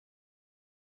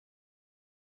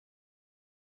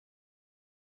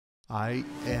I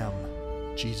am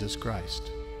Jesus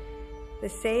Christ. The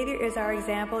Savior is our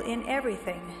example in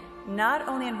everything, not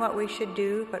only in what we should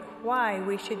do, but why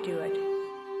we should do it.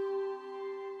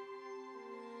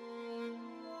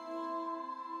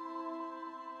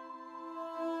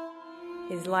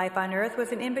 His life on earth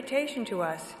was an invitation to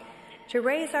us to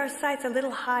raise our sights a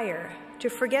little higher, to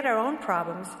forget our own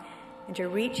problems, and to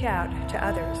reach out to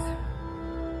others.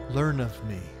 Learn of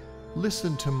me,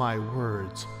 listen to my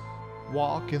words,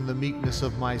 walk in the meekness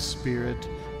of my spirit,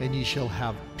 and ye shall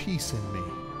have peace in me.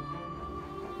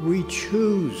 We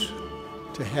choose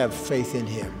to have faith in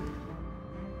him.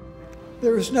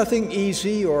 There is nothing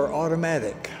easy or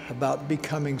automatic about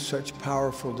becoming such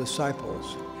powerful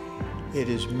disciples. It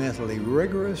is mentally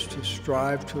rigorous to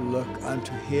strive to look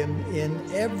unto him in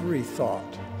every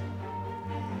thought.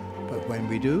 But when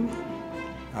we do,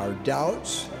 our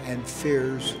doubts and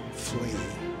fears flee.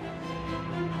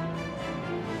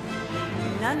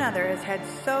 None other has had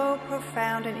so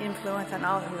profound an influence on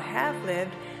all who have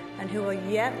lived and who will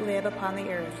yet live upon the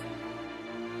earth.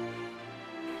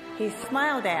 He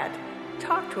smiled at,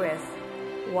 talked with,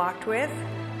 walked with,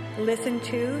 listened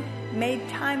to, made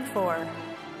time for,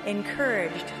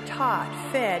 encouraged, taught,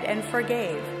 fed, and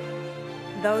forgave.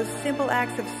 Those simple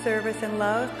acts of service and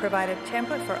love provide a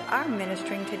template for our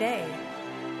ministering today.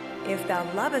 If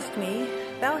thou lovest me,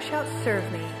 thou shalt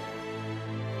serve me.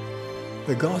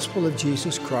 The gospel of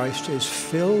Jesus Christ is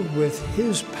filled with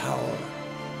his power,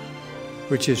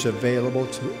 which is available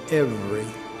to every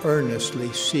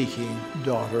earnestly seeking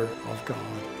daughter of God.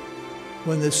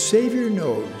 When the Savior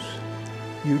knows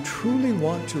you truly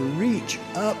want to reach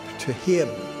up to him,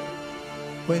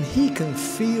 when he can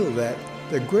feel that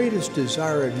the greatest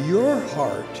desire of your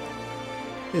heart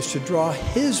is to draw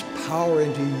his power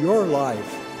into your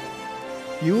life,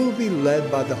 you will be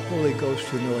led by the Holy Ghost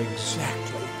to know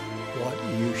exactly what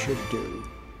you should do.